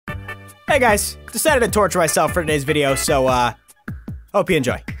Hey guys, decided to torture myself for today's video, so hope you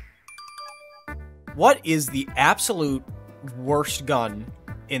enjoy. What is the absolute worst gun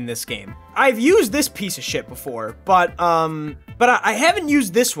in this game? I've used this piece of shit before, but I haven't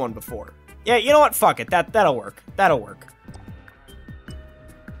used this one before. Yeah, you know what? Fuck it. That'll work. That'll work.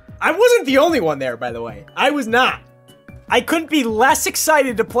 I wasn't the only one there, by the way. I was not. I couldn't be less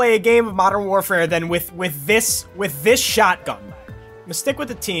excited to play a game of Modern Warfare than with this shotgun. I'm gonna stick with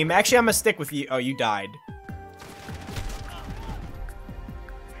the team. Actually, I'm gonna stick with you. Oh, you died.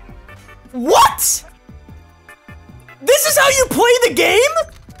 What? This is how you play the game?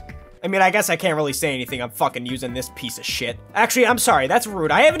 I mean, I guess I can't really say anything. I'm fucking using this piece of shit. Actually, I'm sorry. That's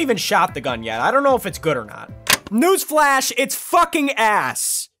rude. I haven't even shot the gun yet. I don't know if it's good or not. Newsflash, it's fucking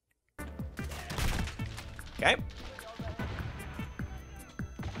ass. Okay.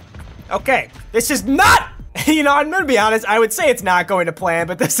 Okay. This is not... You know, I'm gonna be honest, I would say it's not going to plan,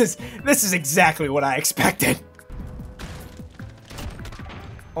 but this is exactly what I expected.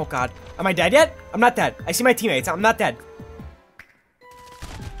 Oh god. Am I dead yet? I'm not dead. I see my teammates. I'm not dead.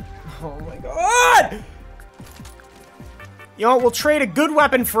 Oh my god! You know, we'll trade a good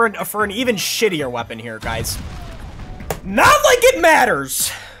weapon for an even shittier weapon here, guys. Not like it matters!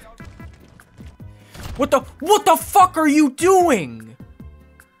 What the fuck are you doing?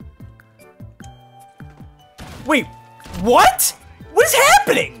 Wait, what? What is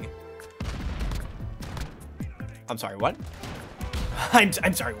happening? I'm sorry, what?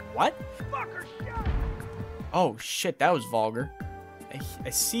 I'm sorry, what? Oh shit, that was vulgar.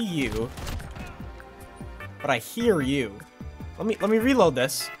 I see you, but I hear you. Let me reload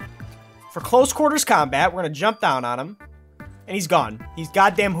this. For close quarters combat, we're gonna jump down on him, and he's gone. He's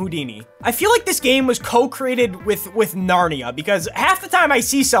goddamn Houdini. I feel like this game was co-created with Narnia, because half the time I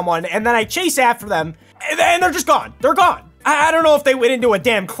see someone and then I chase after them, and they're just gone. They're gone. I don't know if they went into a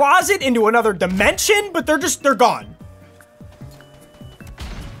damn closet, into another dimension, but they're gone.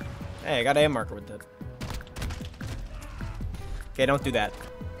 Hey, I got an A marker with that. Okay, don't do that.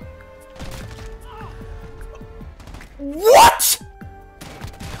 What?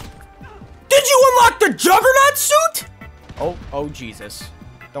 Did you unlock the Juggernaut suit? Oh, Jesus.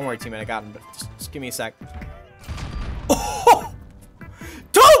 Don't worry, teammate, I got him, but just give me a sec. Oh!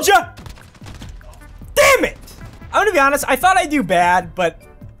 Told ya! Damn it! I'm gonna be honest, I thought I'd do bad, but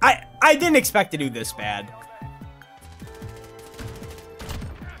I didn't expect to do this bad.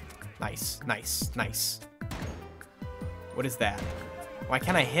 Nice, nice, nice. What is that? Why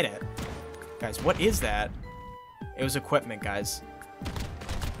can't I hit it? Guys, what is that? It was equipment, guys.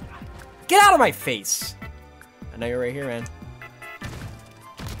 Get out of my face! I know you're right here, man.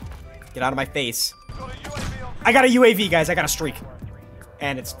 Get out of my face. I got a UAV, guys. I got a streak.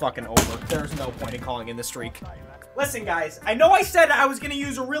 And it's fucking over. There's no point in calling in the streak. Listen, guys. I know I said I was going to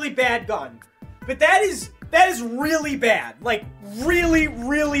use a really bad gun. But that is really bad. Like, really,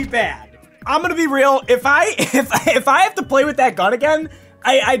 really bad. I'm going to be real. If I have to play with that gun again,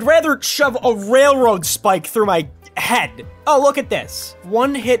 I'd rather shove a railroad spike through my head. Oh, look at this.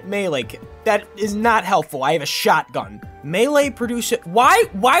 One hit melee. That is not helpful. I have a shotgun. Melee produce it. Why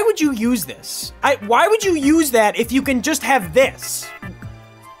would you use this? Why would you use that if you can just have this?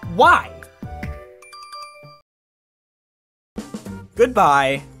 Why?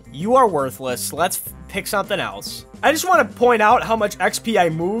 Goodbye. You are worthless. Let's pick something else. I just want to point out how much XP I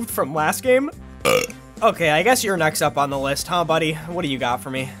moved from last game. Okay, I guess you're next up on the list, huh, buddy? What do you got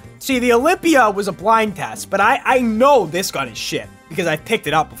for me? See, the Olympia was a blind test, but I know this gun is shit because I've picked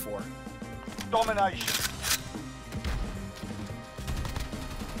it up before. Domination.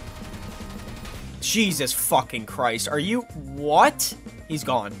 Jesus fucking Christ. Are you... What? He's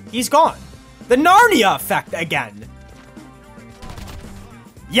gone. He's gone. The Narnia effect again.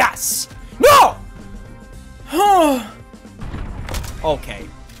 Yes. No! Okay.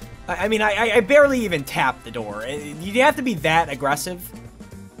 I mean, I barely even tapped the door. You have to be that aggressive.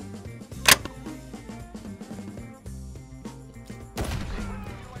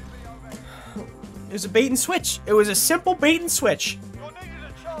 It was a bait and switch. It was a simple bait and switch.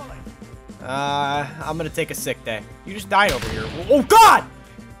 I'm gonna take a sick day. You just died over here. Oh, God!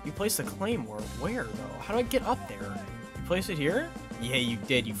 You placed the claymore. Where, though? How do I get up there? You placed it here? Yeah, you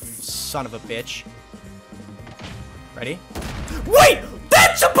did, you son of a bitch. Ready? Wait!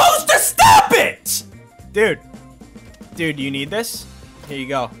 That's supposed to stop it! Dude. Dude, do you need this? Here you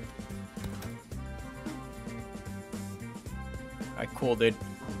go. Alright, cool, dude.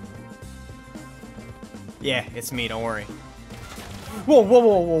 Yeah, it's me, don't worry. Whoa, whoa,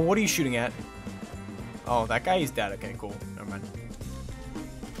 whoa, whoa, what are you shooting at? Oh, that guy is dead. Okay, cool. Never mind.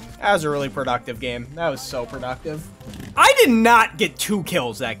 That was a really productive game. That was so productive. I did not get 2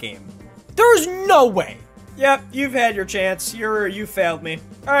 kills that game. There's no way. Yep, you've had your chance. You failed me.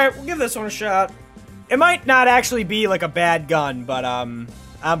 Alright, we'll give this one a shot. It might not actually be like a bad gun, but I'm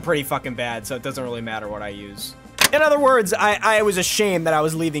pretty fucking bad, so it doesn't really matter what I use. In other words, I was ashamed that I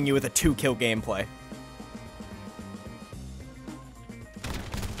was leaving you with a 2-kill gameplay.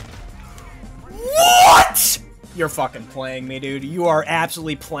 What?! You're fucking playing me, dude. You are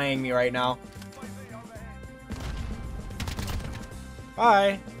absolutely playing me right now.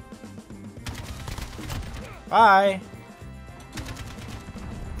 Bye. Bye.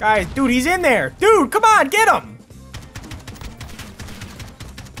 Guys, dude, he's in there. Dude, come on, get him.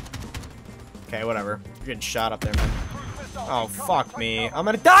 Okay, whatever. You're getting shot up there, man. Oh, fuck me. I'm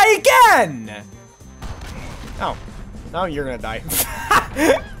gonna die again! Oh. No, you're gonna die.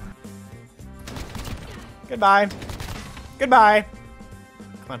 Goodbye. Goodbye.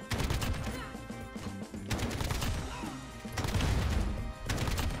 Come on.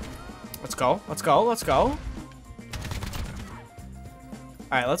 Let's go. Let's go. Let's go.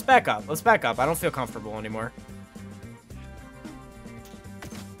 Alright, let's back up. Let's back up. I don't feel comfortable anymore.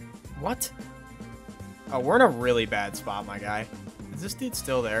 What? Oh, we're in a really bad spot, my guy. Is this dude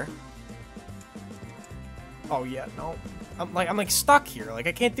still there? Oh, yeah, no. I'm like stuck here. Like,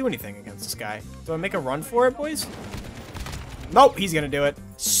 I can't do anything against this guy. Do I make a run for it, boys? Nope, he's gonna do it.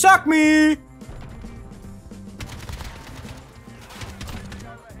 Suck me!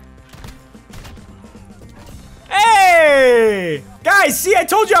 Hey! Guys, see, I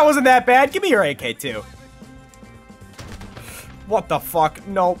told you I wasn't that bad. Give me your AK, too. What the fuck?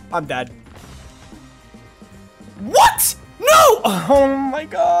 Nope, I'm dead. What? No! Oh my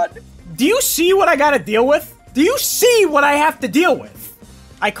god. Do you see what I gotta deal with? Do you see what I have to deal with?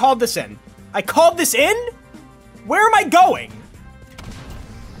 I called this in. I called this in? Where am I going?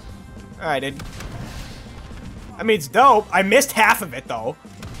 Alright, dude. I mean, it's dope. I missed half of it, though.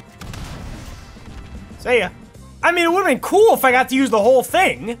 See ya. I mean, it would've been cool if I got to use the whole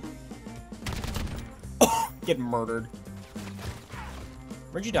thing. Oh, get murdered.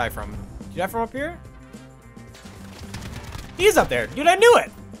 Where'd you die from? Did you die from up here? He's up there. Dude, I knew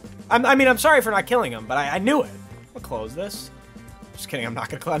it. I mean, I'm sorry for not killing him, but I knew it. I'll close this. Just kidding, I'm not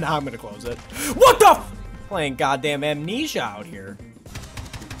gonna close. Now I'm gonna close it. What the f— Playing goddamn Amnesia out here.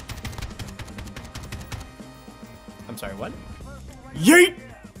 I'm sorry, what? Yeet!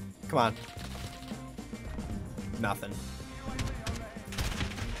 Come on. Nothing.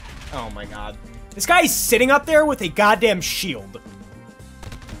 Oh my god. This guy's sitting up there with a goddamn shield.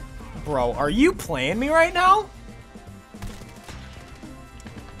 Bro, are you playing me right now?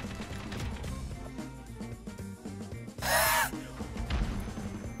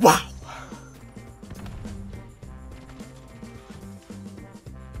 Wow.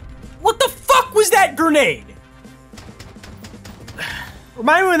 What the fuck was that grenade?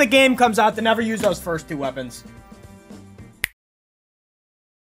 Remind me when the game comes out to never use those first 2 weapons.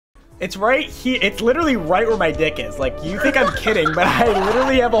 It's right here. It's literally right where my dick is. Like, you think I'm kidding, but I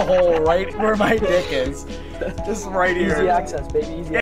literally have a hole right where my dick is. Just right here. Easy access, baby. Easy